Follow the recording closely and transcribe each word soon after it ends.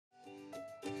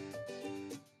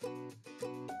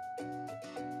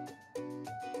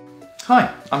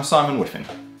Hi, I'm Simon Wiffen.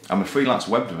 I'm a freelance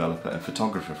web developer and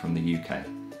photographer from the UK.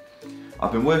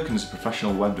 I've been working as a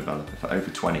professional web developer for over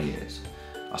 20 years.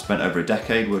 I spent over a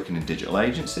decade working in digital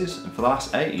agencies, and for the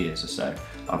last 8 years or so,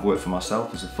 I've worked for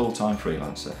myself as a full-time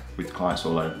freelancer with clients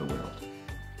all over the world.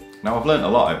 Now, I've learned a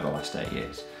lot over the last 8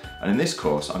 years, and in this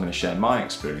course I'm going to share my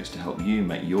experience to help you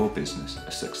make your business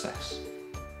a success.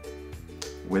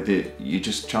 Whether you're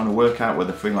just trying to work out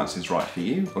whether freelancing is right for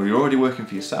you, or you're already working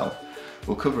for yourself,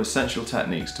 we'll cover essential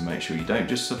techniques to make sure you don't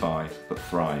just survive, but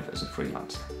thrive as a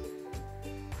freelancer.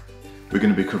 We're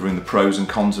going to be covering the pros and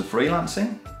cons of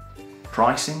freelancing,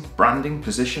 pricing, branding,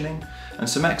 positioning, and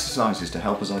some exercises to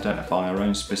help us identify our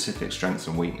own specific strengths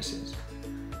and weaknesses.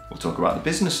 We'll talk about the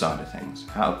business side of things,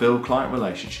 how to build client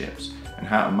relationships, and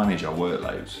how to manage our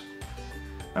workloads.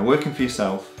 Now, working for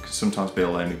yourself can sometimes be a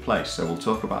lonely place, so we'll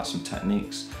talk about some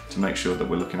techniques to make sure that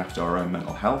we're looking after our own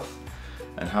mental health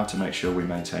and how to make sure we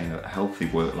maintain a healthy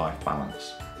work-life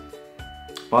balance.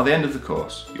 By the end of the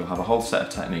course, you'll have a whole set of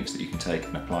techniques that you can take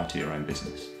and apply to your own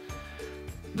business.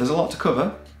 There's a lot to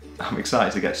cover. I'm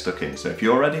excited to get stuck in, so if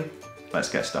you're ready, let's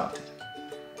get started.